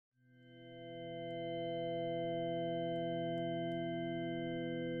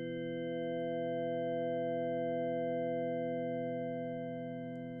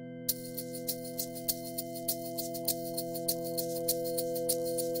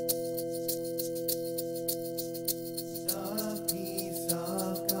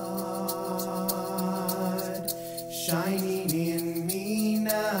shining in me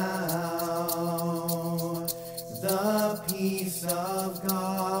now, the peace of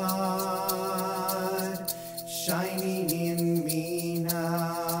God, shining in me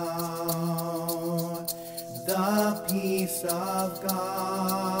now, the peace of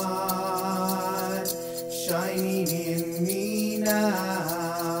God, shining in me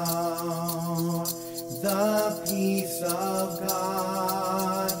now, the peace of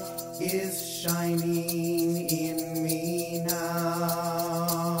God is shining in me now,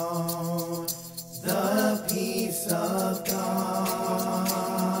 the peace of God,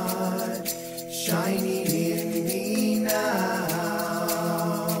 shining in me now,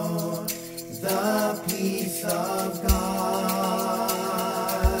 the peace of God,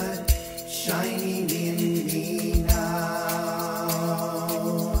 shining in me now,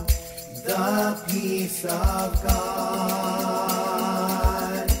 the peace of God,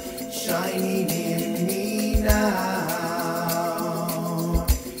 shining in me now,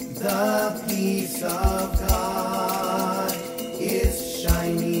 the peace of God is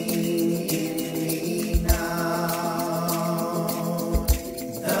shining in me now,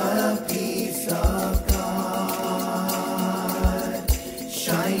 the peace of God,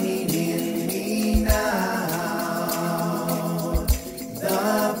 shining in me now,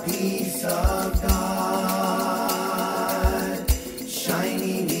 the peace of God,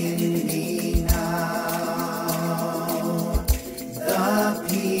 shining in me now, the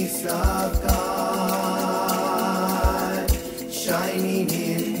peace of God, shining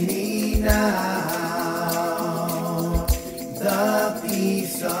in me now, the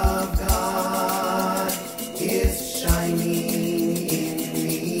peace of God is shining in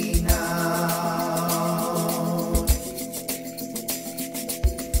me now.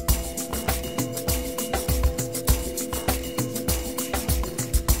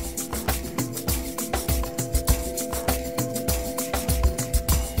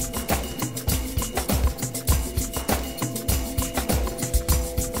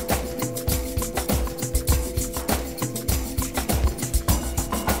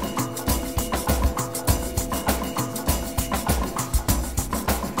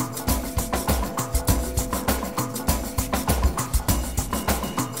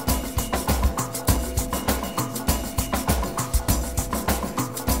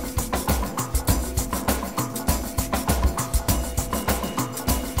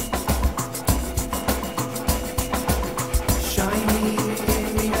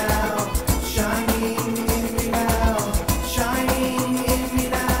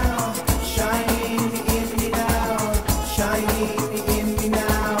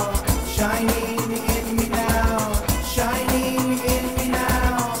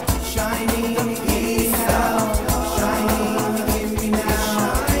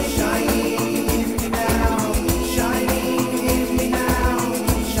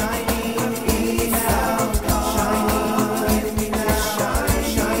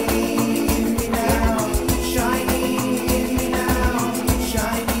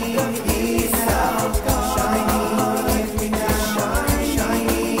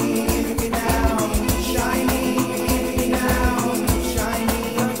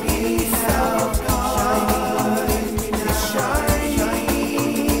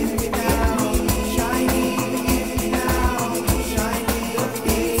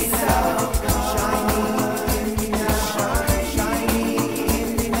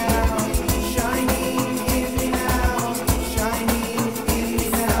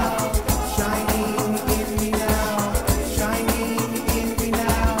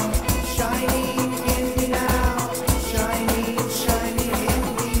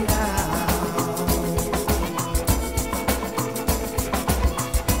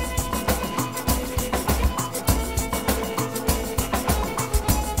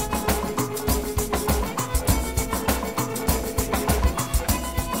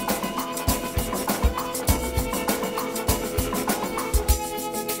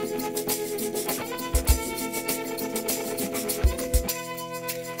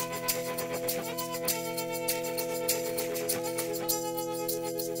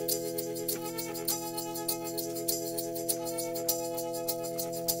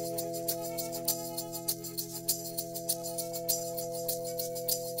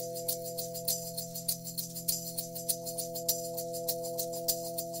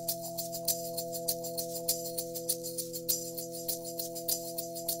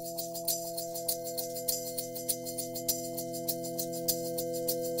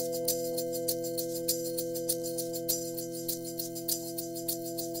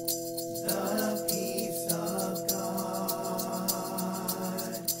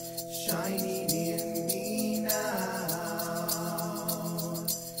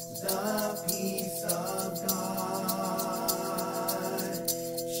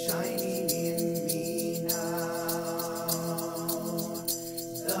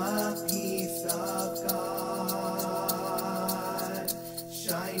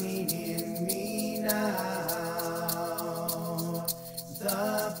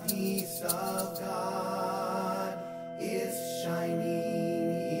 peace of God.